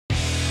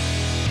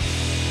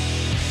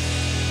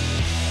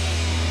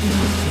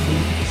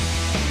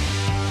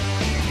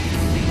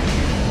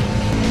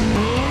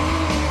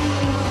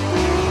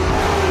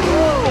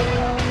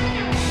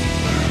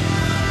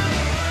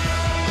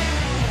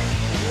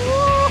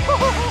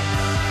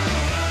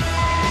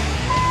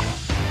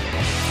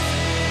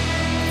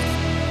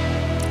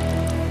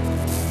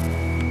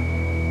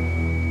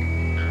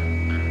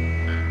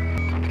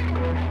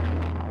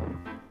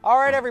All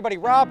right, everybody,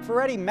 Rob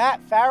Ferretti,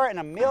 Matt Farah, and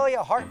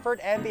Amelia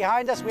Hartford, and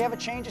behind us we have a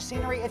change of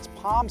scenery. It's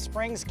Palm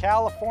Springs,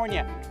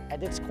 California,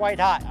 and it's quite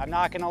hot, I'm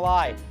not gonna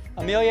lie.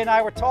 Amelia and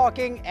I were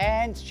talking,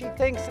 and she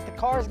thinks that the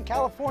cars in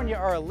California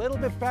are a little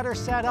bit better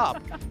set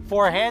up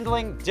for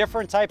handling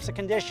different types of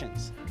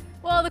conditions.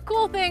 Well, the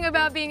cool thing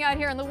about being out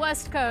here on the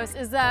West Coast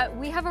is that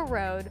we have a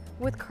road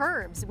with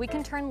curves. We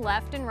can turn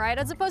left and right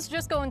as opposed to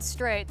just going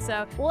straight.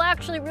 So we'll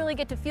actually really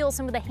get to feel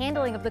some of the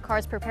handling of the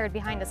cars prepared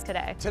behind us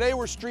today. Today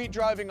we're street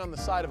driving on the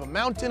side of a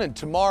mountain, and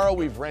tomorrow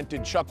we've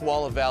rented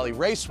Chuckwalla Valley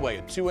Raceway,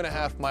 a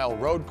 2.5-mile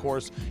road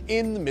course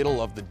in the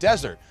middle of the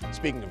desert.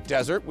 Speaking of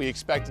desert, we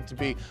expect it to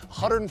be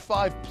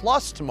 105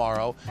 plus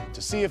tomorrow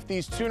to see if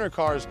these tuner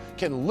cars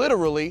can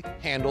literally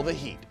handle the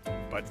heat.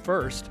 But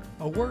first,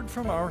 a word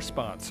from our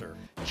sponsor.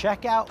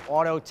 Check out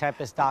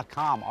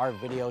AutoTempest.com, our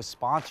video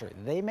sponsor.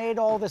 They made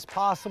all this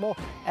possible,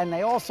 and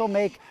they also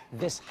make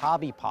this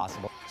hobby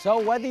possible. So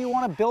whether you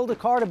want to build a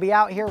car to be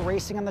out here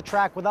racing on the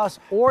track with us,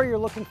 or you're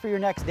looking for your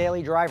next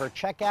daily driver,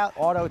 check out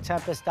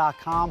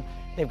AutoTempest.com.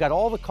 They've got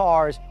all the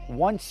cars,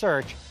 one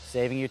search,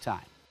 saving you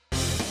time.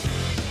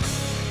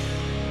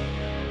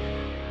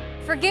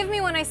 Forgive me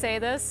when I say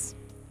this.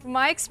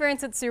 My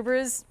experience at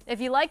Subarus, if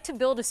you like to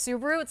build a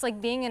Subaru, it's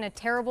like being in a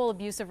terrible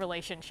abusive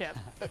relationship.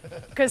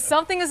 Because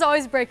something is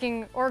always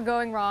breaking or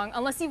going wrong,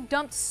 unless you've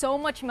dumped so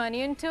much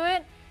money into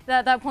it that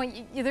at that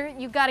point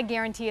you've got to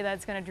guarantee that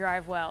it's going to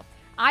drive well.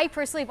 I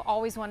personally have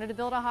always wanted to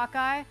build a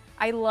Hawkeye.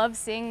 I love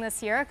seeing this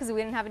here because we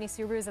didn't have any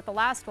Subarus at the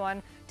last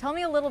one. Tell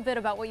me a little bit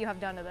about what you have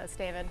done to this,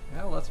 David.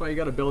 Yeah, well, that's why you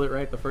got to build it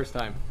right the first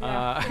time.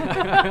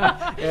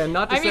 Yeah. And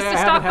not to I'm say used to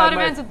I stock haven't had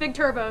events with big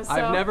turbos. So.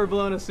 I've never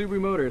blown a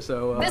Subaru motor,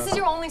 so. This is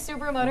your only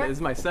Subaru motor? This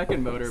is my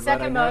second motor,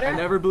 second but motor? I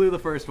never blew the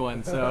first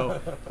one. So,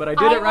 but I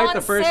did it right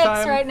the first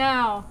time. Right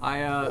now.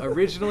 I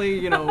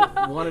originally,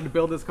 wanted to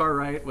build this car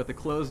right with a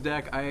closed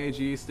deck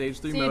IAG Stage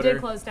 3 motor. So you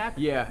did closed deck?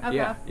 Yeah,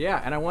 okay.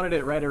 yeah, and I wanted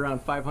it right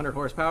around 500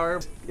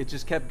 horsepower. It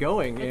just kept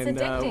going, it's and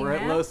addicting, we're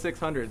at man. low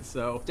 600s.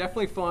 So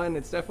definitely fun.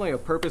 It's definitely a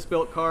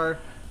purpose-built car.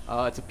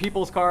 It's a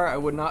people's car. I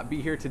would not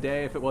be here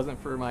today if it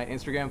wasn't for my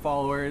Instagram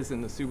followers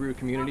and the Subaru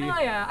community. Oh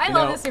yeah, I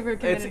love the Subaru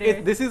community.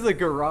 This is a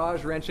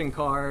garage wrenching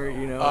car,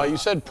 You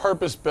said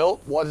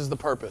purpose-built. What is the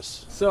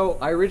purpose? So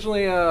I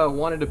originally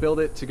wanted to build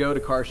it to go to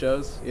car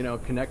shows,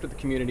 connect with the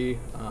community,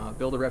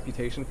 build a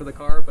reputation for the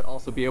car, but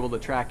also be able to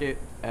track it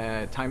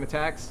at time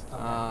attacks,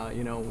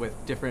 with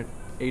different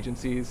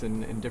agencies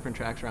and different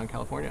tracks around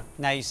California.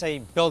 Now you say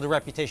build a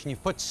reputation.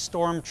 You've put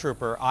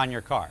Stormtrooper on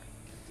your car.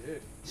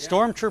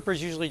 Stormtroopers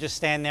usually just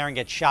stand there and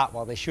get shot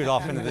while they shoot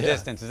off into the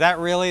distance. Is that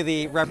really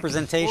the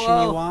representation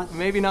you want?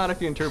 Maybe not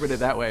if you interpret it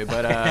that way,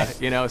 but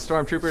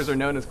Stormtroopers are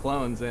known as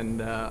clones, and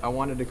I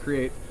wanted to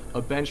create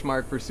a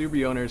benchmark for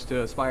Subaru owners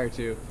to aspire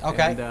to.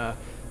 Okay. And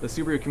the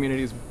Subaru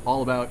community is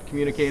all about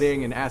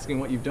communicating and asking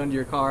what you've done to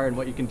your car and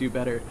what you can do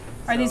better.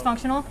 Are these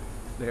functional?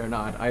 They are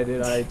not. I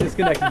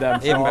disconnected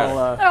them. Even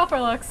better. I hope it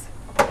looks.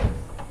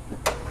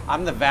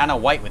 I'm the Vanna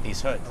White with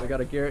these hoods. I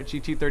got a Garrett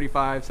GT35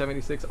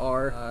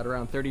 76R at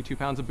around 32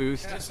 pounds of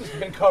boost. This has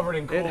been covered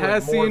in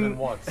coolant more than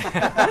once. It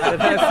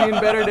has seen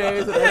better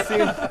days. It has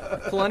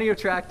seen plenty of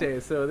track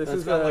days. So this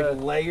is got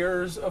like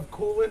layers of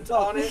coolant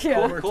on it.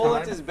 Yeah.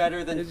 Coolant is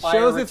better than it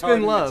shows it's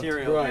been loved.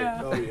 material. Right.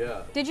 Yeah. Oh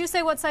yeah. Did you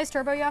say what size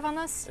turbo you have on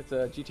this? It's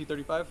a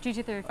GT35.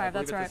 GT35,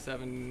 that's right. It's a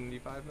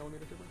 75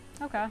 millimeter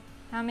turbo. Okay.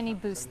 How many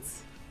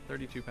boosts?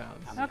 32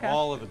 pounds. Okay.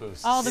 All of the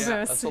boosts. All the Yeah,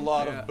 boosts. that's a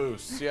lot of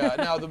boosts. Yeah.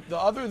 Now, the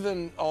other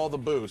than all the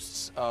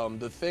boosts,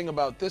 the thing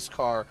about this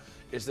car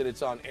is that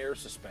it's on air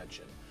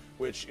suspension,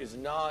 which is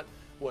not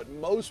what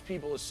most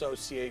people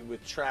associate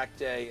with track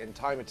day and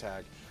time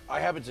attack. I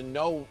happen to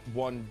know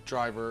one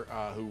driver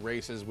who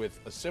races with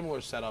a similar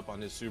setup on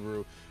his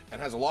Subaru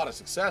and has a lot of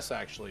success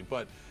actually,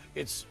 but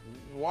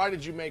why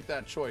did you make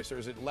that choice, or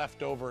is it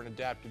left over and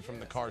adapted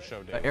from the car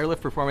show days?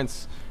 Airlift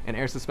performance and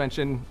air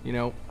suspension,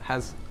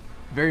 has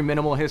very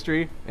minimal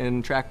history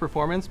in track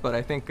performance, but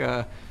I think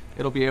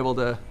it'll be able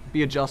to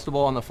be adjustable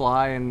on the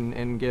fly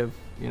and give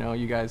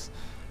you guys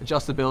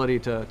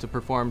adjustability to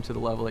perform to the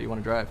level that you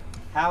want to drive.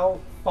 How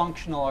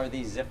functional are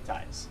these zip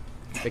ties?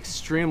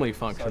 Extremely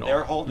functional. So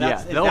they'll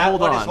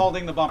hold on. Is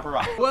holding the bumper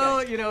up? Well,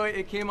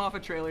 it came off a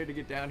trailer to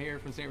get down here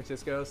from San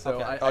Francisco,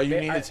 so okay. You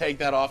need to take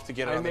that off to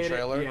get it on the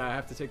trailer? Yeah, I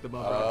have to take the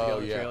bumper off to get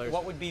on the trailer.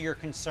 What would be your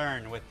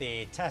concern with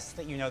the tests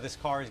that this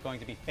car is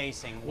going to be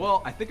facing?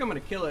 Well, I think I'm going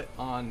to kill it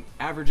on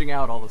averaging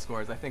out all the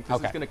scores. I think this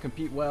is going to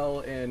compete well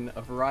in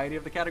a variety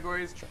of the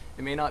categories. Sure.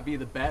 It may not be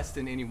the best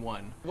in any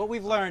one. What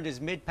we've learned is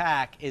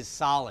mid-pack is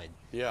solid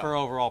for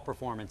overall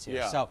performance here.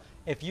 Yeah. So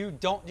if you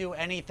don't do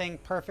anything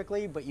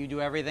perfectly, but you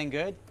do everything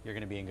good, you're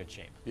going to be in good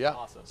shape. Yeah.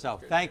 Awesome. So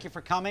thank you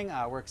for coming.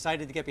 We're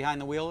excited to get behind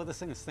the wheel of this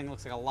thing. This thing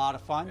looks like a lot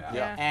of fun.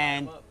 Yeah.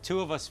 And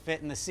two of us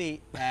fit in the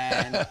seat,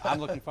 and I'm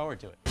looking forward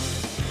to it.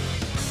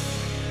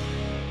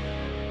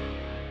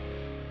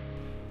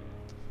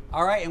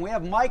 All right, and we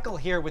have Michael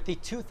here with the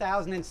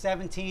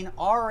 2017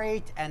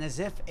 R8, and as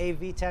if a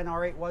V10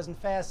 R8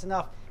 wasn't fast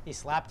enough, he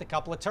slapped a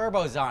couple of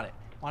turbos on it.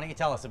 Why don't you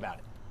tell us about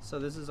it? So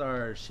this is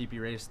our Sheepy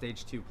Race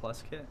Stage 2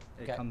 Plus kit.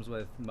 It Okay. comes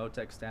with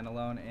Motec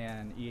standalone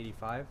and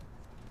E85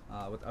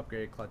 with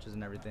upgraded clutches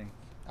and everything.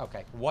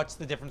 Okay, what's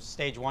the difference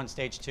stage 1,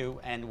 stage 2,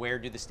 and where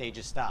do the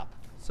stages stop?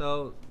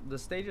 So the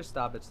stages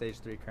stop at stage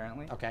 3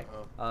 currently. Okay,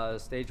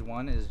 Stage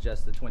 1 is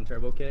just the twin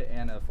turbo kit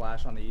and a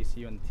flash on the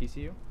ECU and the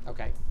TCU.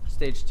 okay,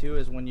 Stage 2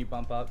 is when you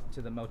bump up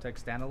to the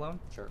Motec standalone.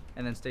 sure.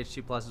 And then Stage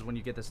 2 Plus is when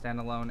you get the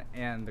standalone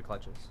and the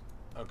clutches.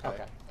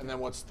 Okay. And then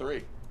what's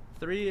 3?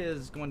 3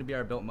 is going to be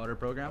our built motor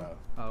program.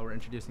 We're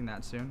introducing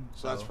that soon.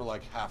 So that's for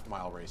like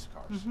half-mile race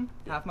cars.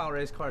 half mile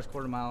race cars,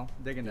 quarter mile,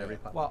 dig into every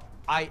putt. Well,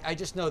 I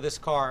just know this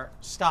car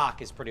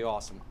stock is pretty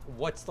awesome.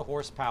 What's the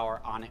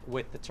horsepower on it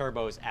with the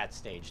turbos at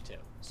stage 2?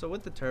 So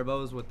with the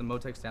turbos, with the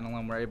Motec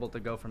standalone, we're able to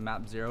go from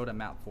map 0 to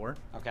map 4.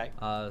 Okay,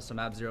 So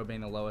map 0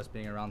 being the lowest,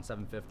 being around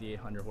 750,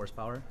 800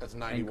 horsepower. That's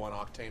 91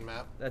 octane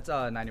map. That's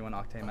a 91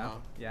 octane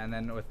map. Yeah, and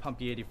then with pump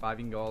E85, you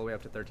can go all the way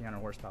up to 1300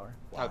 horsepower.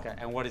 okay,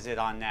 and what is it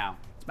on now?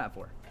 It's map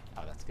 4.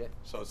 Oh, that's good.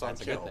 So it's on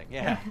That's a kill. good thing,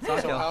 yeah.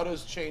 So how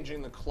does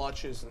changing the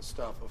clutches and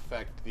stuff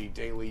affect the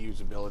daily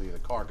usability of the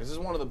car? Because this is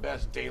one of the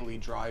best daily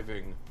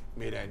driving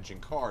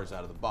mid-engine cars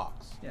out of the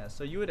box. Yeah,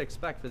 so you would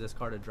expect for this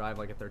car to drive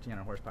like a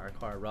 1300 horsepower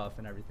car, rough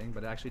and everything,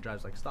 but it actually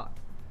drives like stock.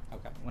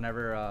 Okay.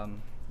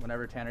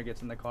 Whenever Tanner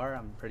gets in the car,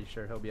 I'm pretty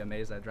sure he'll be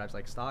amazed that it drives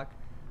like stock.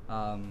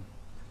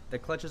 The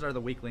clutches are the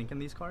weak link in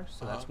these cars,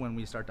 so that's when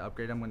we start to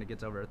upgrade them when it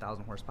gets over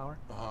 1,000 horsepower.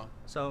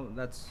 So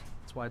that's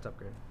why it's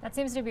upgraded. That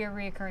seems to be a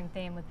reoccurring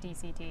theme with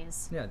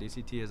DCTs. Yeah,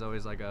 DCT is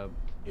always like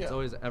it's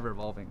always ever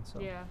evolving. So.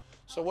 Yeah.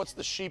 So what's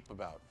the Sheep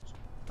about?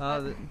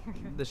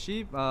 The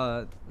Sheep,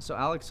 so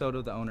Alex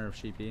Soto, the owner of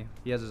Sheepy,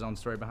 he has his own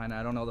story behind it.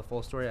 I don't know the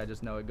full story, I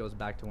just know it goes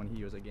back to when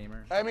he was a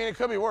gamer. I mean, it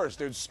could be worse,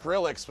 dude.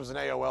 Skrillex was an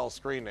AOL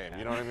screen name,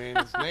 you know what I mean?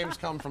 Names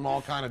come from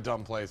all kind of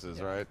dumb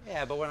places, right?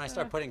 Yeah, but when I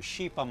start putting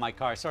sheep on my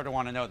car, I sort of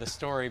want to know the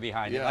story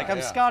behind it. Yeah, Like, I'm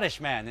yeah.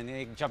 Scottish, man, and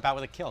they jump out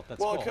with a kilt.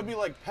 That's Well, cool. it could be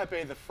like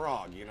Pepe the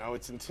Frog, you know?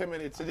 It's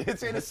intimidating,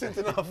 it's innocent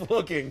enough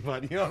looking,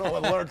 but you don't know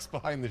what lurks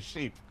behind the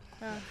sheep.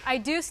 I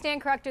do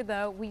stand corrected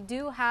though. We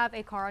do have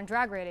a car on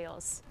drag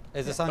radials.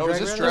 Is this on Oh, is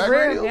drag this radio? drag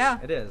rear, radials? yeah.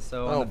 It is.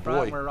 So Oh, on the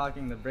front, boy. we're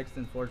rocking the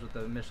Brixton Forge with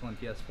the Michelin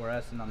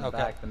PS4S, and on the Okay.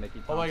 back, the Mickey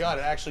Thompson. Oh my God,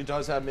 it actually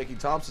does have Mickey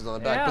Thompsons on the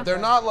back, Yeah. but they're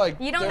not like,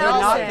 You don't they're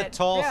notice not Not it. the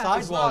tall Yeah. sidewall.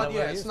 It's not, that we're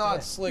yeah, it's used not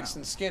to. slicks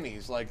and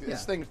skinnies. Like, this Yeah.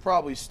 thing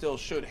probably still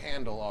should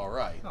handle all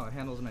right. Oh, it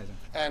handles amazing.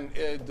 And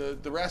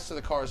the rest of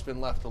the car has been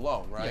left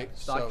alone, right?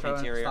 Stock,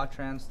 Interior. stock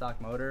trans, stock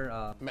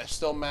motor.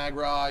 Still mag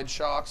ride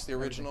shocks, the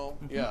original.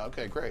 Yeah.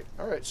 Okay. Great.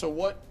 All right. So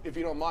what, if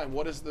you don't mind,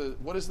 what is the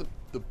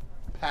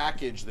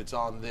package that's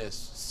on this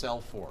sell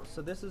for?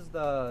 So this is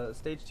the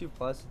Stage 2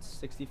 Plus. It's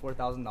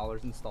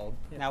 $64,000 installed.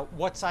 Now,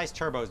 what size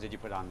turbos did you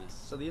put on this?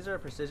 So these are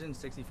precision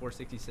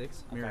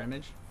 6466 mirror Okay.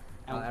 image.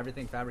 And-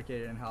 Everything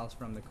fabricated in-house,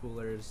 from the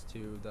coolers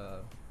to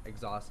the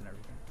exhaust and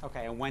everything.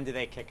 Okay, and when do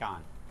they kick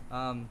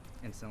on?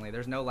 Instantly.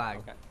 There's no lag.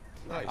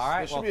 Nice. All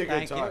right, This should well, be a good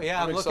thank time. you.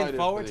 Yeah, I'm looking excited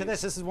forward for to these.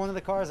 this. This is one of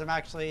the cars I'm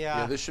actually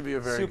this should be a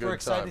very super good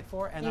excited time.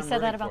 for, and You I'm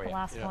said that rooting about for the you.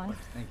 last Yeah. one.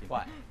 Thank you.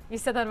 What? You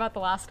said that about the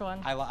last one.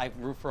 I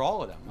root for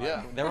all of them. Like,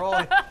 Yeah. they're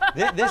all.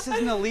 This is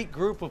an elite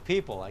group of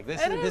people. Like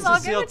this It is is, this I'll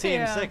is give SEAL it to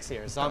Team you. 6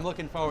 here. So I'm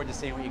looking forward to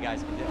seeing what you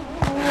guys can do.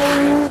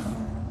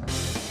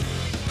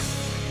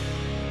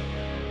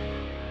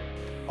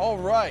 All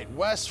right,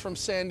 Wes from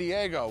San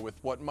Diego with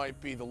what might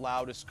be the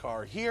loudest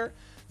car here,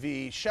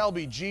 the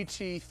Shelby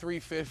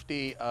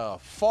GT350,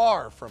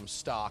 far from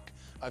stock.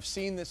 I've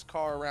seen this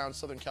car around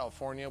Southern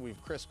California.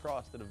 We've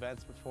crisscrossed at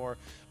events before.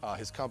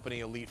 His company,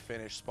 Elite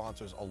Finish,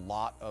 sponsors a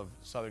lot of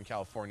Southern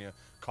California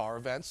car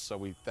events, so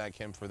we thank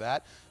him for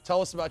that.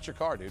 Tell us about your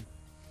car, dude.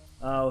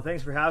 Well,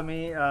 thanks for having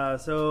me.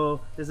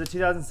 So this is a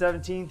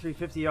 2017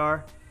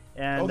 350R.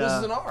 And, Oh, this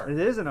is an R. It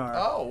is an R.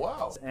 Oh,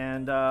 wow.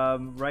 And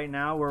right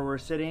now where we're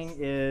sitting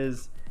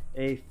is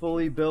a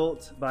fully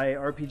built by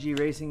RPG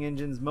Racing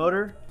Engines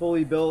motor,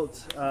 fully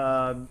built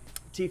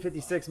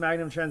T56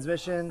 Magnum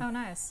transmission, Oh,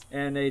 nice.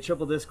 and a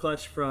triple disc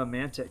clutch from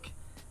Mantic.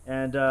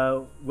 And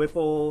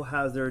Whipple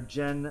has their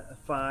Gen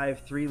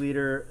 5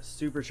 3-liter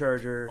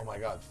supercharger. Oh my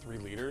God, 3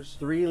 liters?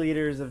 3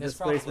 liters of This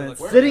probably displacement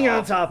looks sitting pretty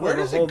on top Where of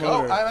the does whole it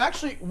go? motor. I'm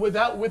actually, with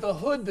a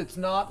hood that's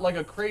not like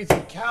a crazy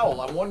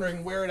cowl, I'm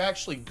wondering where it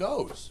actually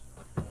goes.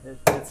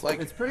 It's Like,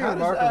 it's pretty how does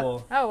that-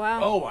 remarkable. Oh,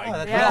 wow. Oh my Oh,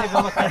 God. that Yeah. doesn't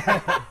even look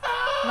like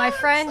My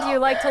friend, you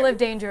like to live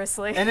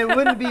dangerously. And it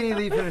wouldn't be an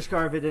Elite Finish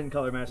car if it didn't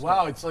color match.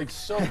 Wow, it's like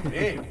so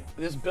big.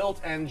 This built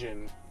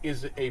engine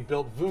is a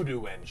built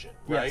Voodoo engine,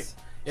 right? Yes.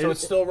 So it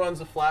still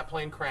runs a flat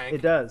plane crank.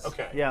 It does.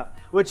 Okay. Yeah.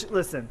 Which,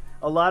 listen,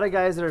 a lot of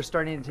guys that are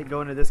starting to go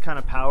into this kind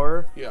of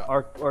power Yeah.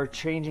 are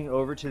changing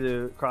over to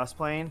the cross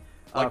plane.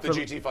 Like the for,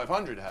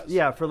 GT500 has.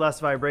 Yeah, for less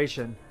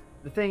vibration.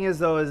 The thing is,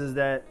 though, is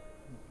that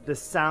the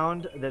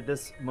sound that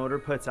this motor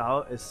puts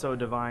out is so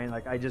divine.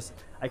 Like,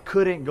 I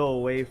couldn't go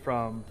away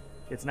from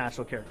its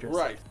natural characteristics.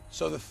 Right.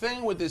 So the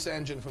thing with this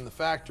engine from the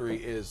factory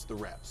is the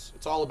revs.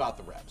 It's all about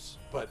the revs.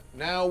 But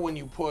now when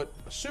you put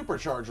a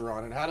supercharger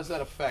on it, how does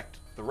that affect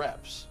the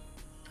revs?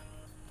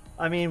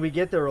 I mean, we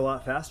get there a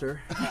lot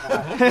faster.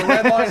 The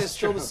red line is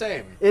still the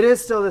same. It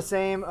is still the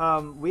same.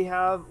 We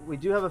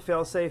do have a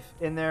failsafe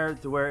in there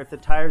to where if the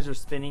tires are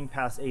spinning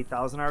past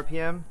 8,000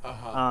 RPM,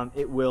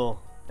 it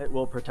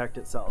will protect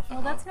itself.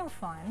 Well, that's no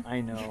fun.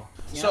 I know.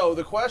 So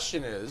the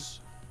question is,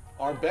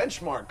 our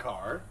benchmark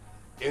car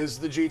is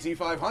the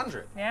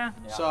GT500. Yeah.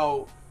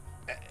 So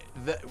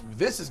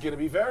this is going to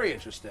be very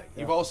interesting.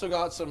 You've also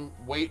got some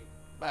weight,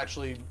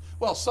 actually,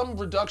 well, some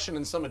reduction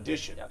and some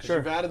addition. Because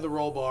you've added the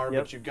roll bar,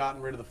 but you've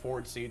gotten rid of the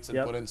forward seats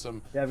and put in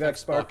some I've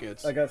got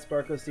buckets. I got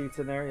sparkle seats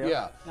in there.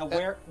 Yeah. Now,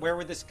 where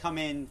would this come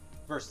in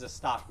versus a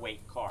stock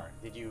weight car?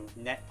 Did you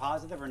net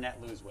positive or net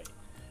lose weight?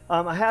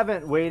 I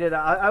haven't weighted.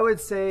 I would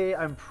say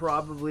I'm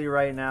probably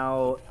right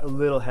now a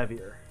little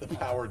heavier. The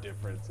power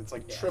difference. It's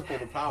like triple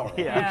the power.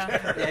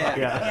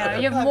 Yeah,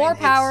 you have more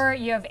power,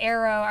 you have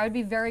aero. I would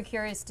be very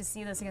curious to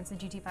see this against the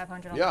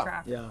GT500 on the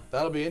track. Yeah.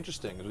 That'll be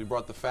interesting because we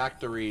brought the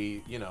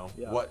factory, you know,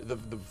 what the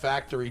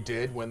factory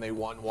did when they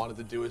wanted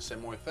to do a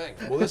similar thing.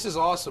 Well, this is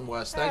awesome,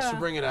 Wes. Thanks for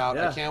bringing it out.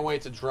 I can't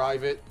wait to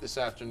drive it this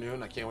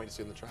afternoon. I can't wait to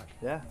see it on the track.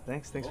 Yeah,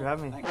 thanks for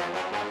having me.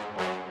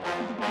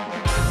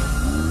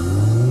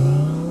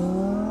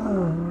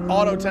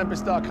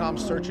 AutoTempest.com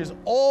searches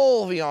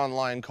all the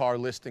online car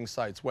listing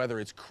sites, whether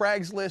it's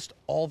Craigslist,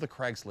 all the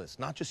Craigslist,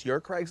 not just your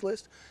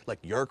Craigslist, like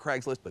your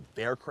Craigslist, but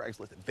their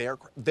Craigslist,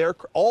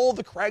 all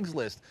the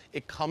Craigslist.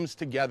 It comes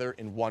together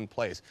in one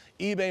place.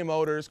 eBay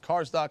Motors,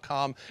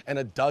 Cars.com, and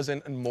a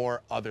dozen and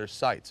more other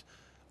sites.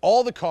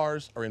 All the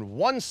cars are in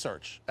one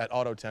search at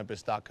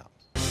AutoTempest.com.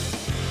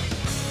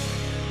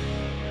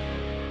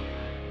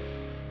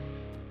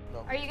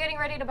 Are you getting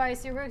ready to buy a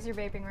Subaru because you're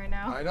vaping right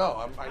now? I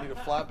know. I need a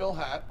flat bill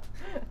hat,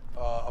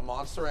 a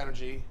Monster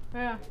Energy,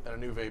 and a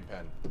new vape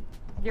pen.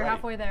 You're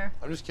halfway there.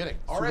 I'm just kidding.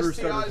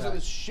 RSCIs are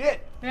the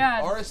shit.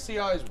 Yeah.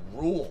 RSCIs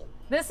rule.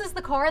 This is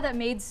the car that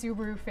made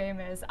Subaru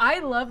famous. I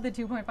love the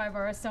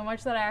 2.5 RS so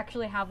much that I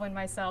actually have one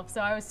myself.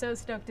 So I was so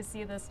stoked to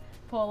see this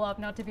pull up,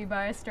 not to be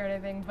biased or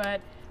anything,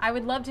 but I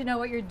would love to know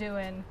what you're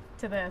doing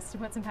to this to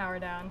put some power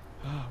down.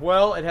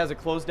 Well, it has a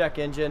closed deck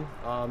engine,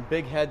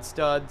 big head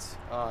studs.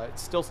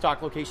 It's still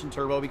stock location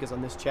turbo because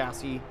on this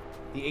chassis,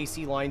 the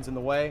AC line's in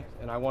the way,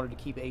 and I wanted to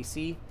keep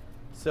AC.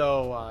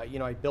 So, you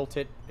know, I built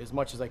it as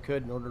much as I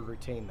could in order to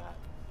retain that.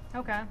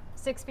 Okay,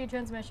 6-speed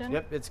transmission.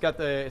 Yep,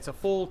 it's a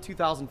full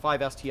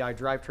 2005 STI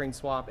drivetrain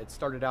swap. It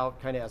started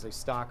out kind of as a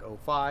stock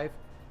 05,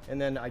 and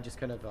then I just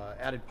kind of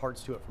added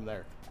parts to it from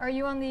there. Are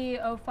you on the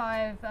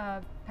 05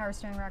 power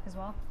steering rack as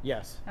well?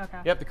 Yes. Okay.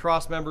 Yep, the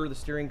cross member, the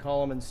steering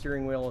column, and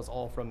steering wheel is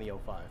all from the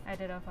 05. I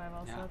did 05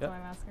 also, that's why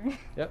I'm asking.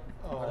 Yep.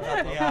 What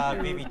about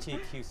the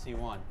BBT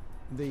QC1?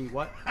 The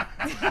what?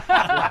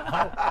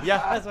 Yeah,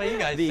 that's what you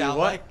guys sound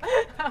like.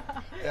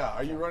 Yeah,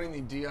 are you running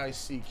the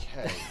DICK?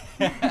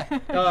 The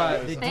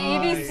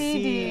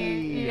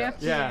ABCD,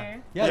 EFG.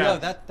 Yeah, no,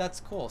 that's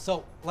cool.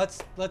 So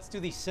let's do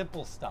the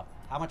simple stuff.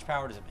 How much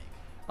power does it make?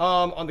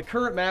 On the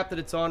current map that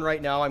it's on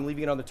right now, I'm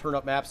leaving it on the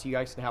turn-up map so you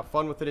guys can have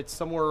fun with it. It's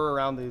somewhere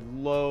around the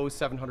low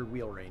 700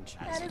 wheel range.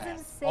 That is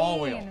insane. All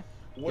wheel.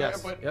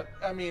 Yes. But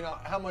I mean,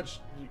 how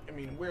much? I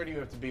mean, where do you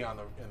have to be in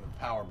the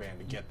power band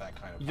to get that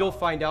kind of power? You'll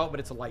find out,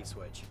 but it's a light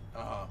switch.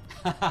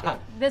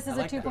 This is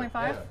a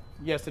 2.5?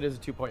 Yes, it is a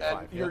 2.5.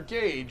 At your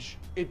gauge,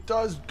 it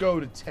does go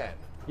to 10.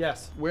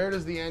 Yes. Where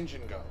does the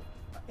engine go?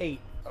 8.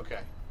 Okay.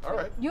 All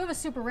right. You have a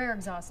super rare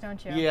exhaust,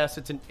 don't you? Yes,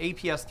 it's an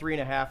APS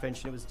 3.5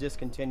 inch, and it was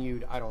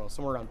discontinued, I don't know,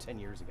 somewhere around 10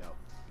 years ago.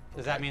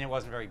 Does that mean it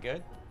wasn't very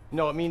good?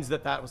 No, it means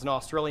that was an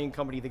Australian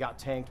company that got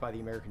tanked by the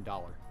American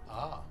dollar.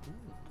 Ah,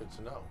 good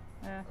to know.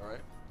 Yeah. All right.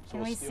 So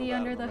Can we see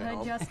under the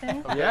hood,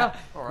 Justin? Yeah.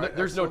 All right.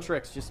 There's no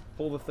tricks. Just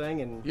pull the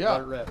thing and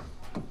let it rip.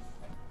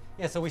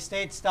 Yeah, so we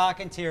stayed stock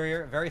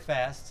interior, very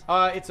fast.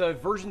 It's a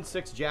version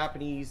 6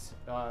 Japanese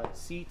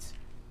seats.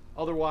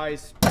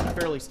 Otherwise,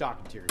 fairly stock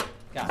interior.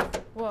 Got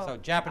it. Whoa. So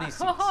Japanese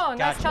seats. Oh,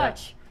 nice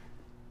touch.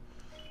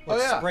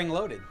 It's spring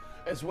loaded.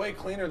 It's way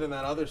cleaner than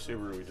that other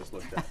Subaru we just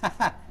looked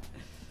at.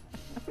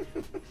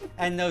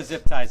 And no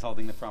zip ties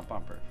holding the front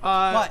bumper.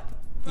 But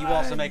you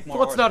also make more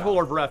Let's not horsepower. hold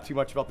our breath too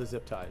much about the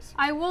zip ties.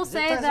 I will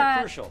Zip say ties that.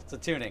 are crucial to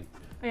tuning.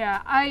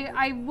 Yeah,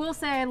 I will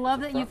say I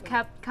love that you've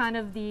kept kind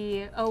of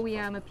the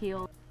OEM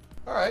appeal.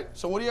 All right.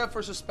 So what do you have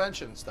for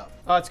suspension stuff?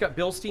 It's got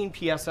Bilstein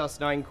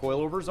PSS9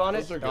 coilovers on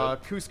Those it. are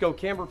good. Cusco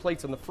camber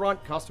plates on the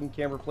front, custom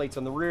camber plates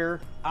on the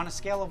rear. On a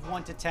scale of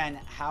 1 to 10,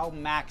 how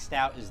maxed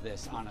out is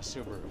this on a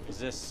Subaru? Is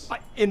this?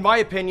 In my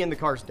opinion, the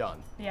car's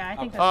done. Yeah, I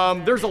think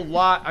that's There's a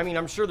lot. I mean,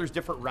 I'm sure there's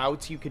different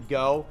routes you could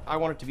go. I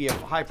want it to be a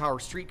high-power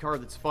street car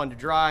that's fun to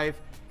drive.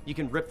 You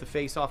can rip the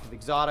face off of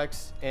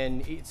exotics,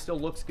 and it still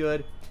looks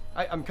good.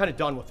 I'm kind of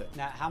done with it.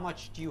 Now, how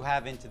much do you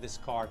have into this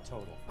car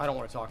total? I don't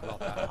want to talk about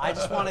that. I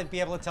just want to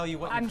be able to tell you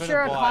what you I'm could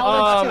sure have a bought.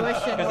 college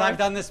tuition. Because I've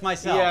done this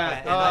myself,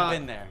 and I've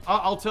been there.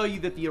 I'll tell you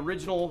that the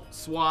original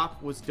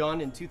swap was done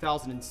in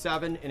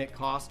 2007, and it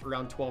cost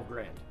around 12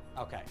 grand.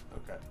 Okay.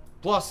 Okay.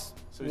 plus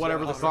So he's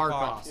whatever got the car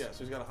 100 costs. Yeah, so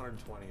he's got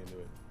 120 into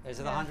it. Is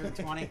it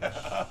 120?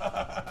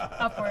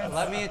 Upwards.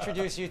 Let me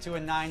introduce you to a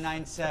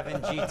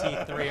 997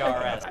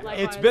 GT3 RS.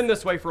 It's been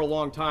this way for a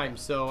long time,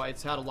 so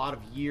it's had a lot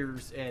of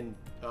years and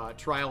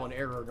trial and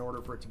error in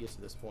order for it to get to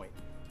this point.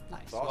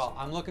 Nice. Awesome. Well,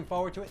 I'm looking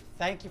forward to it.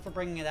 Thank you for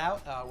bringing it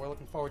out. We're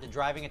looking forward to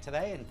driving it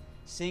today and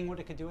seeing what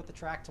it could do at the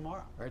track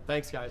tomorrow. All right,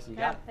 thanks, guys. You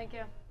Yeah, got it. thank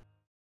you.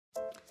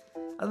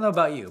 I don't know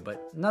about you,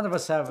 but none of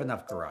us have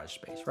enough garage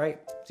space, right?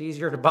 It's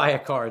easier to buy a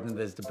car than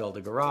it is to build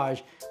a garage.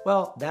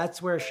 Well,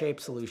 that's where Shape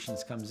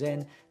Solutions comes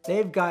in.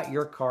 They've got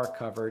your car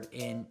covered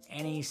in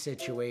any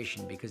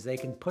situation because they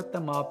can put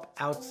them up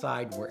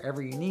outside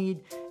wherever you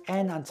need.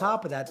 And on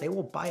top of that, they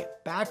will buy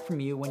it back from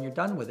you when you're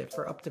done with it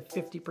for up to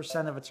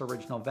 50% of its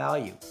original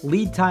value.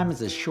 Lead time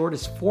is as short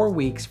as 4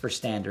 weeks for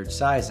standard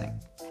sizing.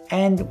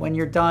 And when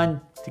you're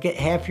done, to get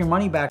half your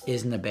money back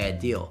isn't a bad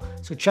deal.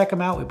 So check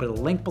them out. We put a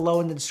link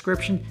below in the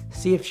description.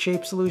 See if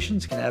Shape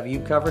Solutions can have you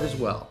covered as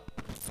well.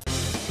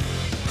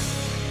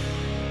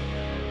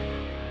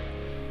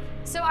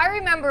 So I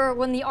remember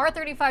when the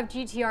R35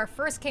 GTR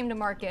first came to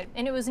market,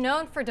 and it was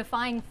known for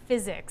defying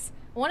physics.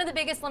 One of the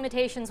biggest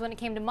limitations when it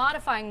came to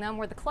modifying them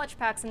were the clutch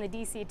packs and the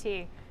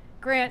DCT.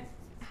 Grant,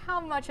 how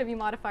much have you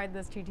modified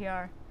this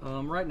GTR?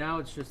 Right now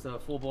it's just a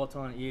full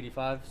bolt-on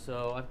E85,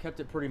 so I've kept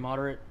it pretty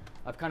moderate.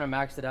 I've kind of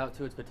maxed it out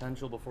to its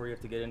potential before you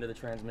have to get into the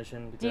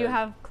transmission. Do you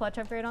have clutch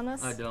upgrade on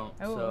this? I don't.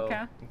 Oh, so okay.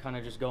 I'm kind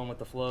of just going with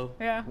the flow.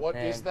 Yeah. What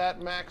is And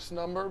that max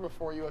number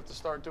before you have to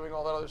start doing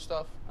all that other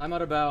stuff? I'm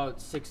at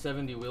about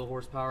 670 wheel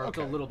horsepower.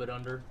 Okay. It's a little bit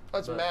under.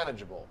 That's but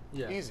manageable.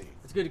 Yeah. Easy.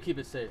 It's good to keep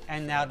it safe.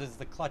 And now does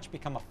the clutch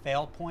become a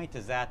fail point?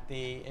 Is that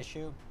the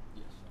issue?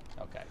 Yes.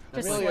 Okay.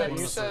 That's Just like slip. one of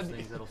You the said- first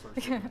things that'll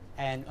start to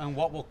And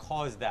what will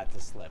cause that to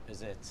slip?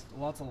 Is it?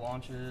 Lots of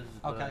launches.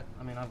 But, Okay.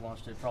 I mean, I've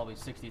launched it probably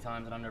 60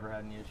 times and I've never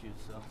had any issues,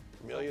 so.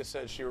 Amelia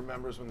said she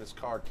remembers when this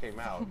car came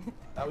out.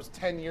 That was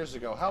 10 years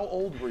ago. How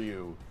old were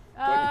you?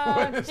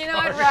 this You know,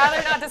 car I'd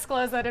rather not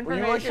disclose that Were you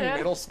information. like in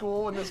middle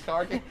school when this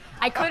car came?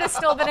 I could have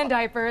still been in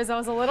diapers. I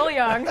was a little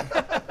young.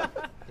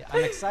 Yeah,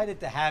 I'm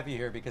excited to have you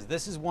here because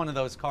this is one of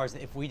those cars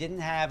that if we didn't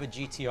have a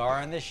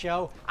GTR on this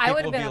show, I people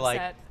would've would be been like,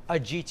 upset. a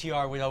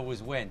GTR would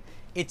always win.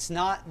 It's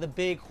not the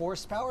big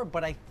horsepower,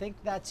 but I think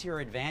that's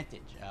your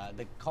advantage.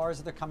 The cars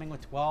that are coming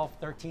with 12,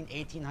 13,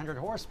 1800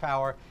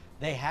 horsepower,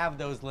 they have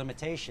those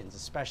limitations,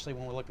 especially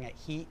when we're looking at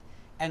heat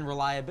and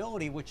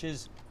reliability, which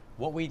is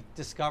what we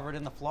discovered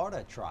in the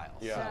Florida trials.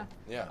 Yeah.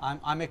 Yeah.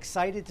 I'm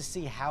excited to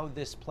see how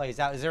this plays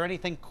out. Is there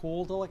anything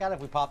cool to look at if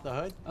we pop the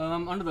hood?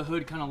 Under the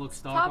hood kind of looks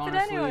stock, Pop it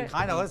honestly. anyway.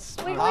 Kind of, let's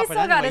We pop it still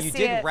anyway. gotta You see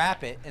did it.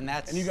 wrap it, and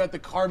that's... And you got the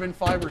carbon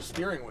fiber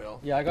steering wheel.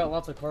 Yeah, I got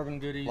lots of carbon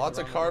goodies. Lots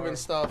of around the carbon car.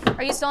 stuff.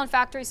 Are you still on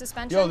factory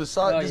suspension? Yo, this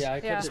Oh, yeah, I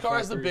kept this it car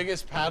has the factory.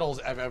 biggest paddles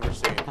I've ever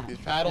seen. These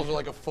paddles are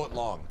like a foot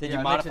long. Did Yeah, you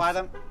it makes modify it-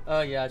 them?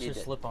 Yeah, it's You just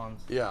did. slip-ons.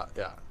 Yeah,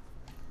 yeah.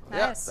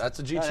 Nice. Yeah, that's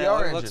a Yeah, GTR it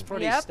engine. looks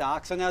pretty Yep.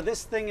 stock. So now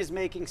this thing is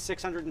making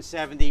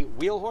 670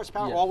 wheel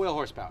horsepower, Yes. all wheel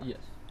horsepower. Yes.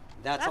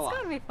 That's a That's lot.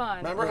 gonna be fun.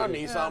 Remember how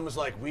Nissan was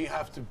like, we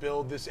have to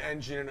build this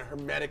engine in a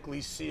hermetically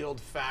sealed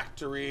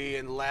factory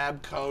and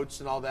lab coats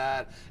and all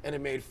that, and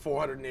it made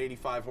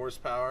 485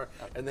 horsepower,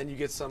 and then you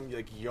get some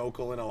like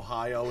yokel in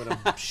Ohio in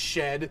a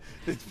shed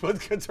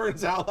that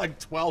turns out like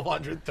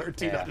 1,200,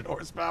 1,300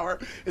 horsepower.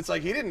 It's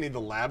like, he didn't need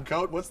the lab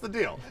coat. What's the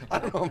deal? I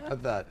don't know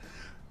about that.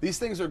 These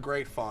things are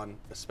great fun,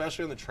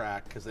 especially on the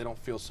track, because they don't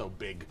feel so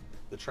big.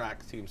 The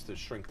track seems to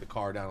shrink the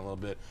car down a little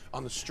bit.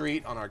 On the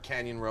street, on our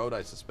Canyon Road,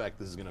 I suspect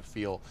this is going to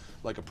feel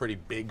like a pretty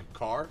big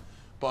car.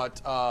 But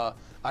I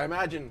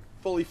imagine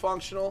fully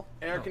functional,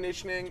 air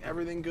conditioning,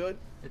 everything good.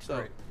 It's So,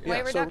 great. yeah, Weight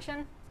so-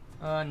 reduction?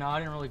 No, I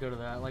didn't really go to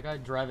that. Like, I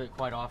drive it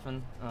quite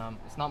often.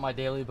 It's not my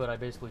daily, but I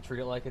basically treat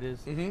it like it is.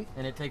 And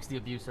it takes the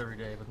abuse every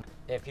day. With me.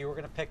 If you were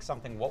going to pick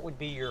something, what would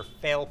be your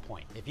fail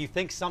point? If you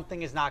think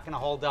something is not going to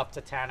hold up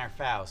to Tanner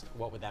Faust,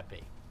 what would that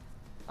be?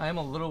 I am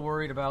a little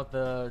worried about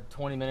the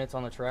 20 minutes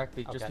on the track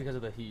just Okay. because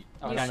of the heat.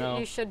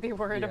 You should be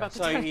worried Yeah. about the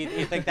So time. you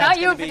think that's Not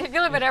you gonna in be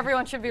particular, but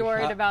everyone should be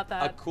worried about a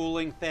that.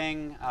 cooling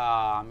thing?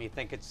 You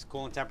think it's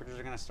cooling temperatures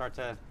are going to start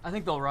to... I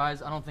think they'll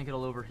rise. I don't think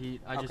it'll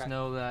overheat. I just Okay.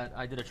 know that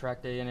I did a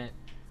track day in it.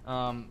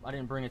 I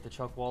didn't bring it to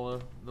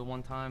Chuckwalla the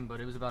one time,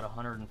 but it was about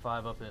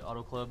 105 up at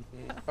Auto Club.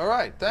 All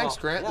right, thanks,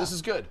 Well, Grant. yeah. This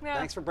is good. Yeah.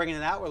 Thanks for bringing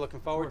it out. We're looking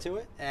forward to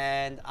it.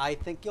 And I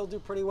think you'll do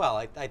pretty well.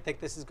 I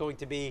think this is going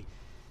to be,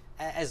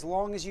 as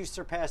long as you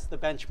surpass the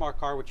benchmark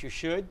car, which you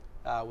should,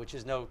 which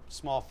is no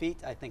small feat,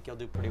 I think you'll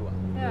do pretty well.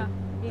 Yeah,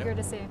 eager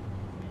to see.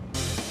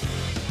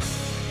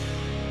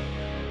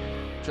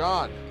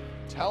 John,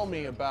 tell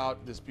me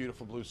about this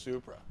beautiful blue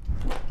Supra.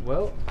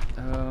 Well,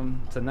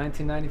 it's a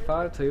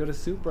 1995 Toyota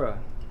Supra.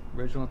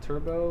 Original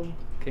turbo,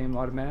 came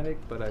automatic,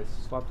 but I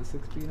swapped a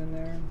 6-speed in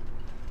there.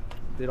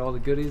 Did all the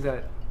goodies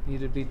that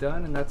needed to be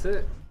done, and that's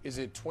it. Is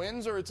it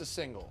twins or it's a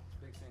single?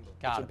 Big single.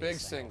 Gotta It's a be big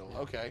single.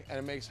 Okay, and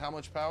it makes how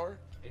much power?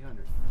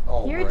 800.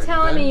 Oh, You're right.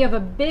 telling Then me you have a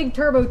big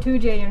turbo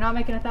 2J and you're not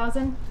making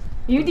 1,000?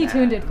 You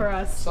detuned it for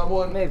us.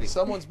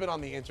 Someone's been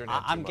on the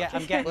internet. I'm too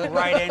much. getting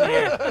right in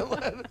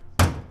here.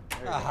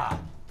 Aha,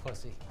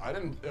 pussy. I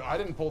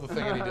didn't pull the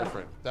thing any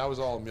different. That was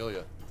all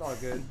Amelia. It's all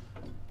good.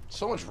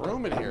 So much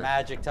room in here.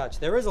 Magic touch.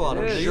 There is a lot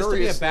of room. It There is. used to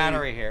be a Seriously.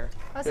 battery here.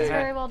 This is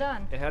very well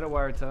done. It had a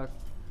wire tuck.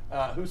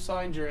 Who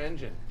signed your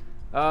engine?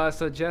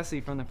 So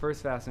Jesse from the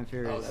first Fast and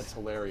Furious. Oh, that's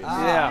hilarious.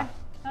 Yeah.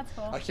 That's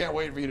cool. I can't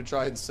wait for you to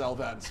try and sell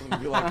that. And someone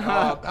will be like,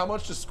 how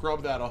much to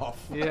scrub that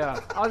off? Yeah,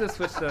 I'll just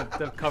switch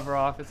the cover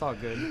off. It's all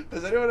good.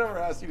 Has anyone ever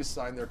asked you to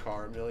sign their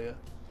car, Amelia?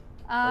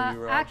 Are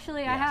you,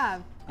 Actually, I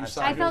have. You I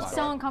signed felt yours so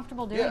car?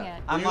 uncomfortable doing Yeah.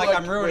 it. I'm you like,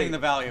 I'm ruining wait, the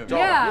value of it. don't.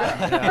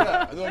 Yeah.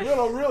 Yeah. And they're like,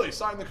 no, really,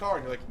 sign the car.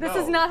 And you're like, This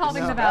no, is not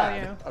helping the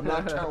value. I'm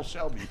not Carroll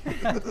Shelby.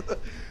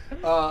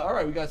 All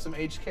right, we got some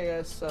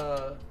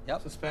HKS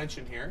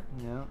suspension here.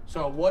 Yeah.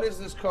 So what is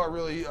this car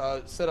really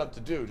set up to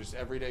do? Just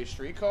everyday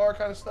street car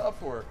kind of stuff,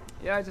 or?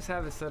 Yeah, I just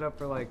have it set up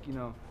for like, you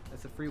know,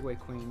 it's a freeway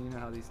queen. You know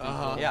how these things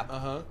Uh-huh. are.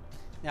 Yeah.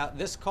 Now,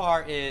 this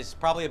car is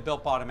probably a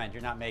built bottom end.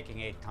 You're not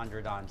making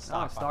 800 on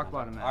stock. stock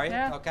bottom end. Are you?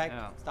 Yeah. Okay.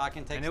 Yeah. Stock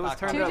intake. And it was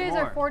stock turned bottom up 2Js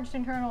are more. forged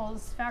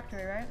internals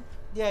factory, right?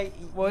 Yeah.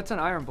 Well, it's an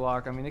iron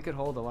block. I mean, it could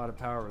hold a lot of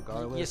power You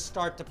regardless.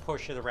 start to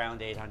push it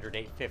around 800,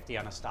 850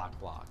 on a stock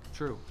block.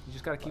 True. You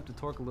just got to keep the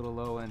torque a little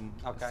low, and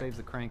Okay. it saves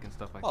the crank and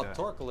stuff like Well, that.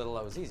 torque a little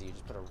low is easy. You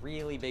just put a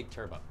really big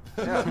turbo.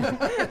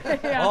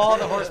 Yeah. All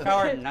the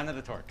horsepower, none of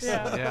the torques.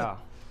 Yeah. Yeah.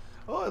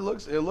 Oh, it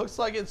looks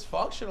like it's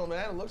functional,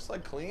 man. It looks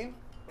like clean.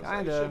 Looks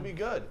like it Kinda. should be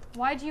good.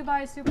 Why'd you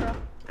buy a Supra?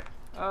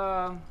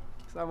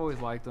 'Cause I've always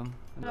liked them.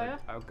 And Oh, yeah?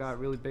 I got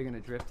really big into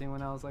drifting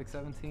when I was like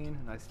 17,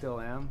 and I still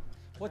am.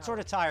 What sort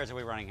of tires are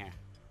we running here?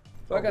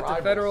 So I got Rivals.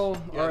 the Federal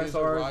Yeah, these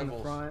are RSRs in the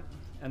Rivals. front,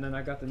 and then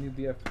I got the new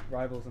BF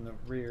Rivals in the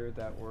rear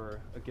that were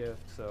a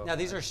gift. So Now,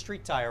 these are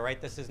street tire, right?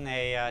 This isn't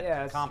a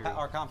Yeah, it's compound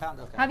street. or compound?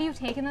 Okay. Have you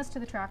taken this to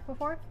the track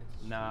before?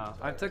 nah,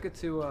 I took it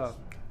to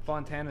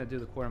Fontana to do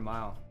the quarter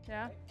mile.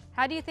 Yeah.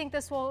 How do you think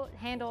this will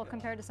handle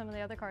compared to some of the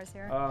other cars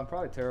here?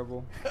 Probably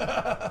terrible.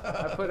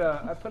 I put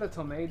a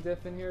Tomei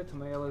diff in here,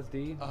 Tomei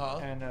LSD,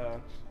 and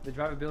the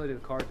drivability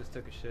of the car just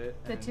took a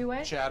shit. The and-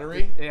 two-way?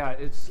 Chattery? Yeah,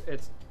 it's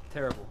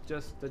terrible.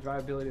 Just the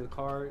drivability of the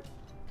car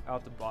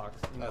out the box.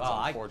 You know? That's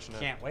Well, unfortunate. I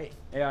can't wait.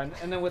 Yeah,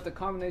 and then with the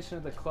combination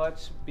of the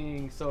clutch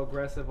being so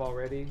aggressive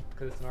already,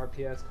 because it's an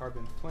RPS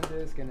carbon twin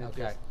disc, and it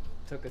Okay. just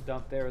took a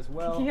dump there as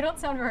well. You don't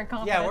sound very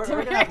confident. Yeah, we're to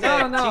me. gonna have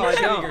to No, I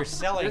teach you don't. your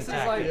selling This is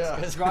like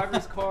tactics. a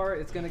driver's car.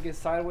 It's gonna get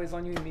sideways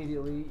on you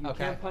immediately. You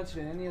Okay. can't punch it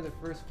in any of the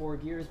first 4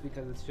 gears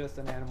because it's just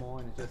an animal,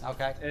 and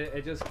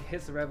it just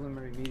hits the rev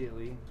limiter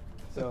immediately.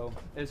 So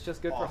it's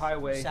just good for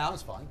highway.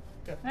 Sounds fun.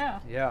 Yeah.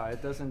 Yeah,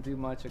 it doesn't do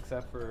much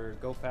except for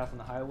go fast on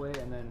the highway,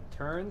 and then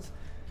turns.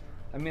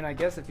 I mean, I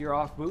guess if you're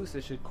off boost,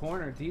 it should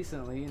corner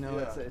decently. You know,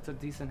 Yeah. it's a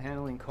decent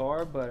handling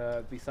car,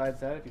 but besides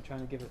that, if you're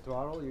trying to give it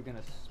throttle, you're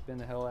gonna spin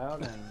the hell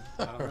out, and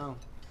I don't know.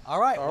 All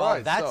right. All Well,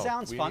 right, that so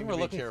sounds we fun. need We're to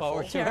be looking careful.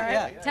 forward to All it.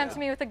 right. Yeah. Tempt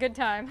me with a good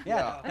time.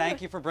 Yeah.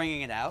 Thank you for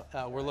bringing it out.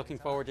 We're looking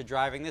forward to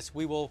driving this.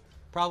 We will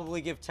probably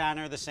give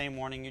Tanner the same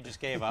warning you just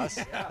gave us.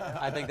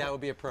 I think that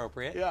would be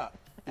appropriate. Yeah.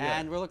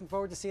 And we're looking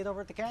forward to see it over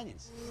at the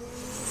Canyons.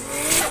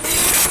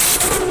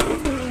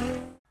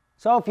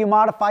 So if you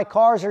modify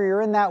cars or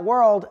you're in that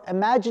world,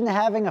 imagine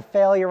having a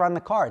failure on the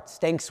car. It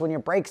stinks when your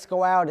brakes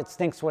go out, it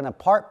stinks when a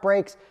part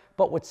breaks,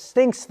 but what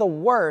stinks the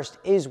worst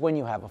is when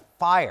you have a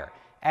fire,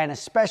 and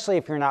especially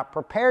if you're not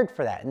prepared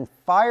for that. And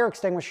fire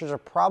extinguishers are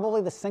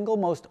probably the single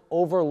most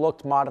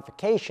overlooked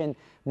modification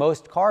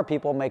most car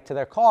people make to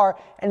their car,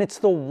 and it's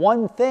the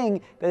one thing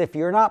that if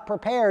you're not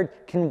prepared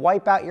can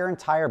wipe out your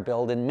entire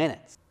build in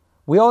minutes.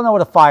 We all know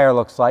what a fire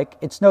looks like.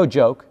 It's no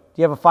joke.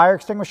 Do you have a fire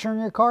extinguisher in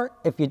your car?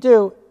 If you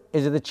do,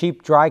 is it a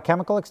cheap dry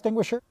chemical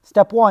extinguisher?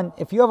 Step 1,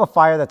 if you have a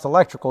fire that's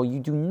electrical, you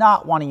do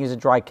not want to use a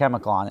dry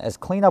chemical on it, as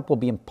cleanup will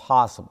be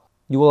impossible.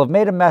 You will have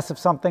made a mess of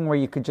something where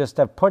you could just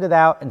have put it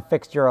out and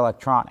fixed your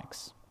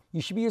electronics. You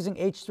should be using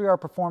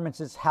H3R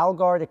Performance's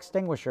HalGuard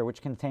extinguisher,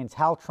 which contains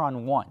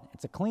Haltron 1.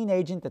 It's a clean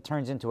agent that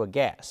turns into a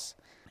gas.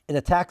 It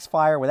attacks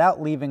fire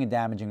without leaving a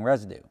damaging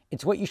residue.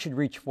 It's what you should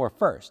reach for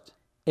first.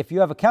 If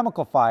you have a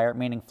chemical fire,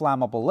 meaning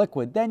flammable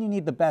liquid, then you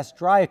need the best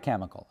dry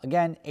chemical.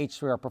 Again,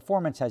 H3R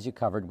Performance has you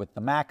covered with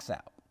the Max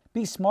Out.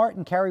 Be smart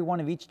and carry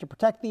one of each to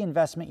protect the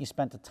investment you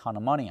spent a ton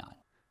of money on.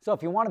 So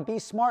if you want to be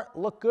smart,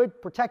 look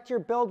good, protect your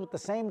build with the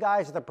same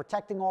guys that are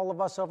protecting all of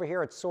us over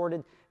here at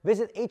Sorted,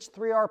 visit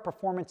H3R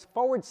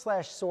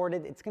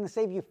Performance/Sorted. It's going to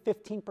save you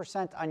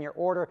 15% on your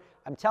order.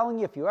 I'm telling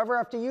you, if you ever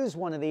have to use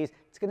one of these,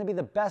 it's going to be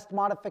the best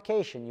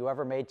modification you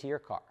ever made to your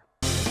car.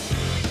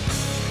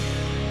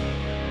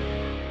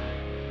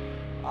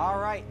 All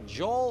right,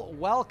 Joel,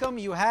 welcome.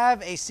 You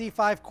have a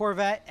C5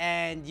 Corvette,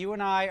 and you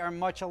and I are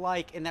much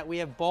alike in that we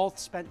have both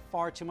spent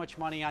far too much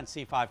money on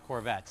C5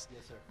 Corvettes.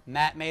 Yes, sir.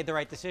 Matt made the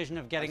right decision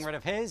of getting rid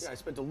of his. Yeah, I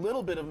spent a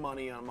little bit of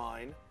money on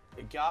mine.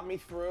 It got me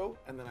through,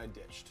 and then I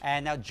ditched.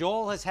 And now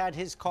Joel has had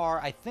his car,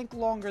 I think,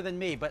 longer than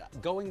me, but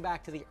going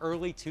back to the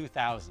early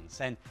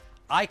 2000s. And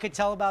I could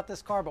tell about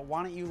this car, but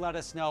why don't you let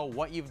us know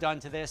what you've done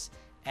to this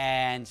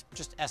and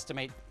just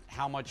estimate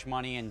how much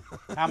money and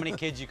how many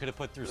kids you could have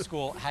put through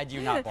school had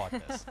you not bought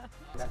this.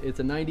 It's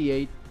a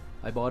 98.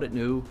 I bought it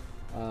new.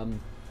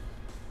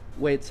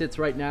 Way it sits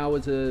right now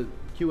is a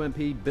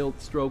QMP built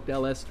stroked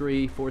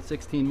LS3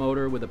 416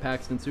 motor with a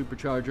Paxton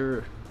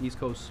supercharger, East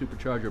Coast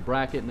supercharger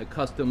bracket, and a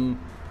custom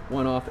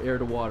one-off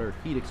air-to-water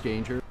heat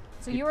exchanger.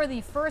 So you are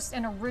the first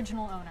and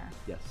original owner.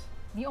 Yes.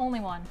 The only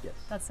one. Yes.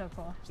 That's so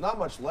cool. There's not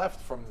much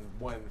left from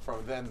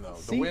then though.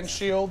 The Seats.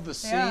 windshield, the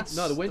seats.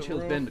 Yeah. No, the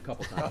windshield's been a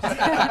couple times.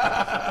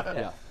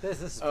 Yeah.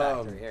 This is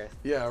factory here.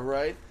 Yeah,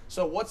 right.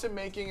 So what's it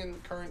making in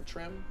current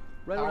trim?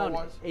 Right around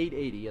Power-wise?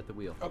 880 at the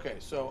wheel. Okay,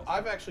 so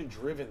I've actually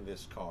driven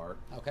this car.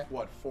 Okay.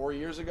 What, 4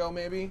 years ago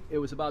maybe? It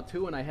was about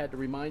 2, and I had to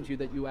remind you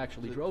that you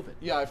actually drove it.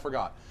 Yeah, I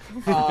forgot.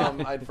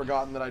 I'd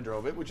forgotten that I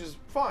drove it, which is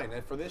fine.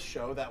 And for this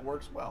show, that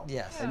works well.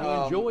 Yes. And you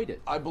enjoyed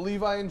it. I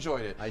believe I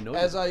enjoyed it. I know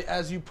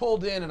As you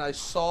pulled in and I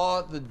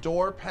saw the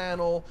door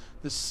panel,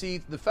 the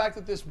seat, the fact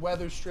that this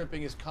weather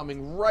stripping is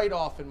coming right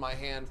off in my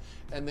hand,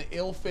 and the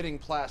ill-fitting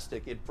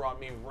plastic, it brought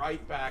me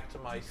right back to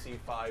my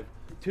C5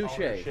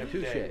 ownership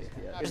days.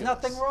 Yeah. There's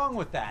nothing wrong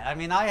with that. I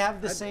mean, I have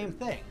the same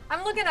thing.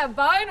 I'm looking at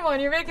buying one.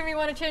 You're making me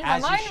want to change my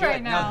As you mind should.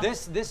 right now.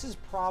 This is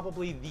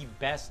probably the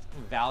best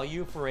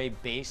value for a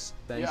base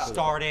Bang for the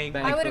starting.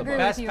 buck. I would agree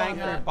best with you bang on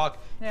for your that. buck.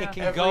 Yeah. It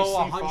can Every go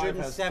C5 has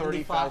 175.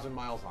 30,000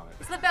 miles on it.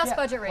 It's the best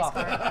budget race car.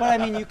 But I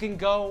mean, you can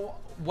go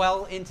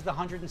well into the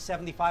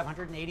 175,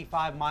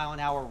 185 mile an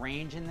hour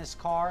range in this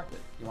car.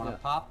 You want to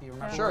pop? You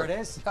remember where it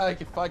is?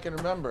 If I can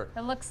remember.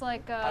 It looks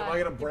like I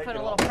gonna you break put it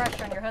a little off?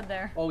 pressure on your hood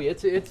there. Oh,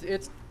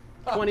 it's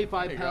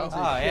 25 pounds. Oh,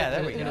 yeah,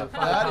 there we in go. a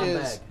 5-pound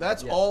bag.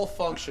 That's all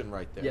function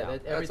right there. Yeah,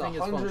 everything is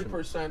functional.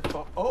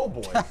 100%. Oh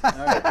boy. All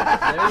right,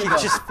 there you You go.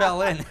 just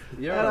fell in.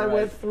 You're And I all right.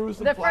 went through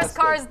some The first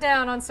plastic. car's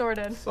down on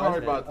Sorted. Sorry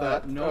about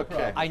that. No okay.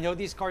 problem. I know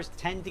these cars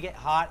tend to get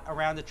hot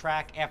around the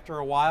track after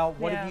a while.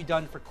 What Yeah. have you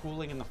done for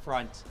cooling in the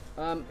front?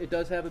 It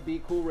does have a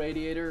Be Cool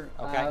radiator.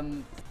 Okay.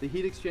 The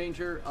heat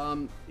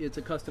exchanger, it's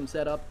a custom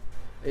setup.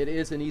 It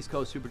is an East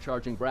Coast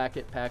supercharging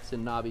bracket,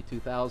 Paxton Navi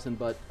 2000,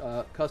 but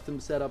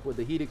custom setup with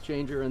the heat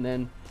exchanger, and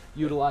then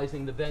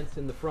utilizing the vents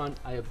in the front.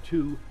 I have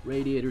 2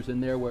 radiators in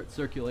there where it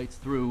circulates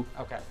through.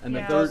 Okay. And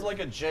Yeah. It the does third, like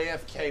a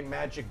JFK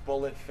magic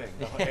bullet thing.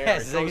 The air.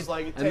 Yes, It goes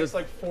like it and takes the-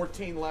 like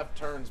 14 left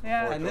turns before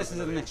Yeah. it And goes this is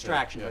into an the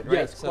extraction, engine. right?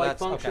 yes, So quite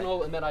that's- okay.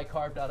 functional, and then I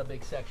carved out a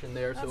big section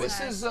there. So This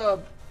it's is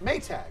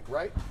Maytag,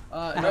 right?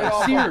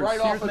 Sears, right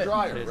off Sears a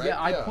dryer, right?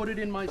 Yeah, I put it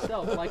in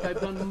myself, like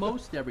I've done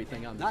most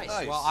everything on this. Nice.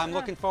 Nice. Well, I'm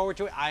looking forward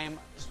to it. I am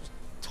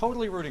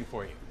totally rooting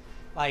for you.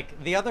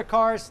 Like the other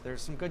cars,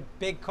 there's some good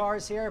big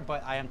cars here,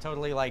 but I am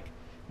totally like,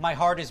 my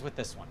heart is with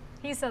this one.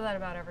 He said that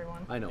about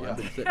everyone. I know, Yeah. I've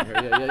been sitting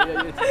here.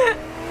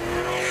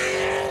 Yeah.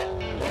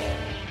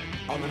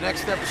 On the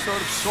next episode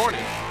of Sorted.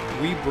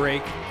 We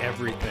break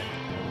everything.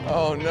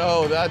 Oh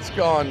no, that's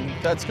gone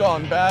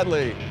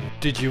badly.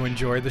 Did you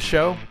enjoy the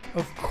show?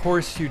 Of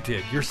course you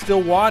did. You're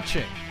still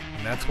watching.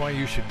 And that's why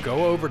you should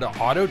go over to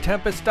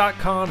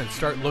AutoTempest.com and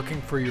start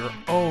looking for your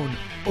own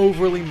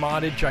overly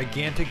modded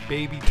gigantic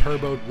baby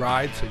turboed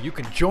ride so you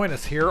can join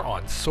us here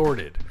on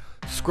Sorted.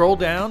 Scroll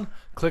down,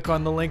 click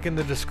on the link in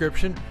the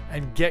description,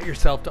 and get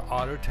yourself to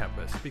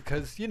AutoTempest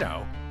because, you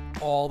know,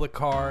 all the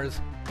cars,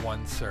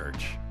 one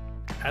search.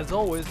 As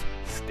always,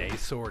 stay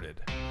sorted.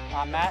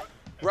 Matt,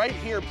 Right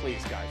here,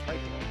 please, guys. Right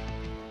here.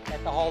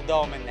 get the whole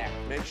dome in there.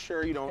 Make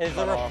sure you don't Is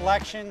the cut off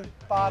reflection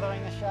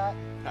bothering the shot?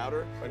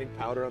 powder. Any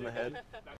powder on the head?